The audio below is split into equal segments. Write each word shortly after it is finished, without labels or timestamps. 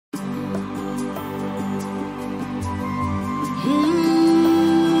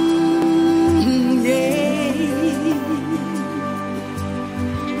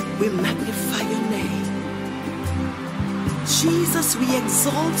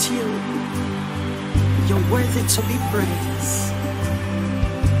exalt you. You're worthy to be praised.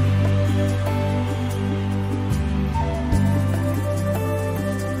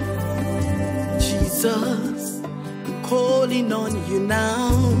 Jesus, I'm calling on you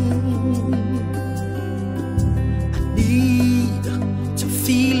now. I need to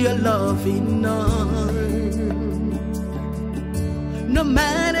feel your loving arm. No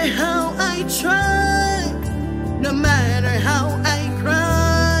matter how I try, no matter how I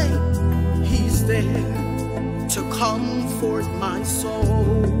cry, He's there to comfort my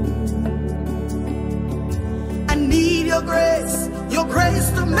soul. I need your grace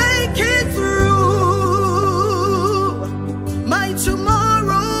to make it through. My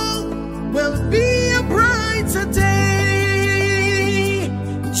tomorrow will be a brighter day.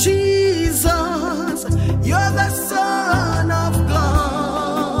 Jesus, you're the Son of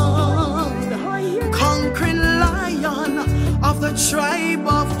God, conquering Lion of the tribe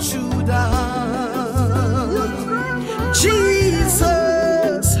of Judah.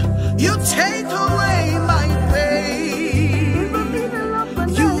 Jesus, you take away my pain.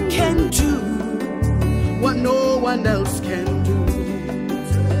 You can do what no one else can do.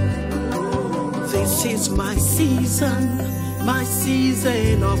 This is my season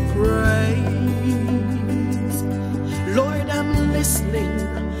of praise. Lord, I'm listening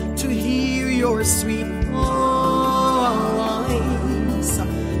to hear your sweet voice.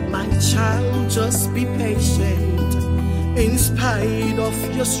 My child, just be patient. In spite of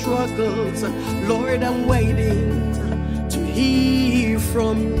your struggles, Lord, I'm waiting to hear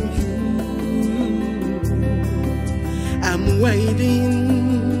from you. I'm waiting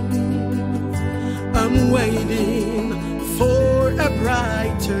for a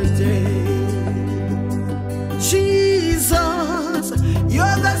brighter day. Jesus,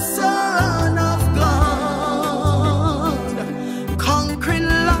 you're the Son of God, conquering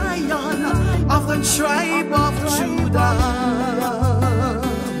Lion of the tribe of Judah.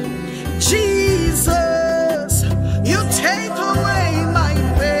 Jesus, you take away my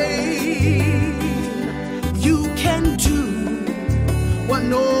pain. You can do what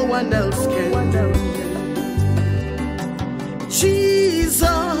no one else can do.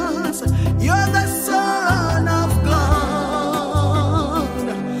 Jesus, you're the Son of God,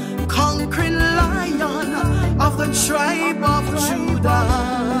 conquering Lion of the tribe of Judah.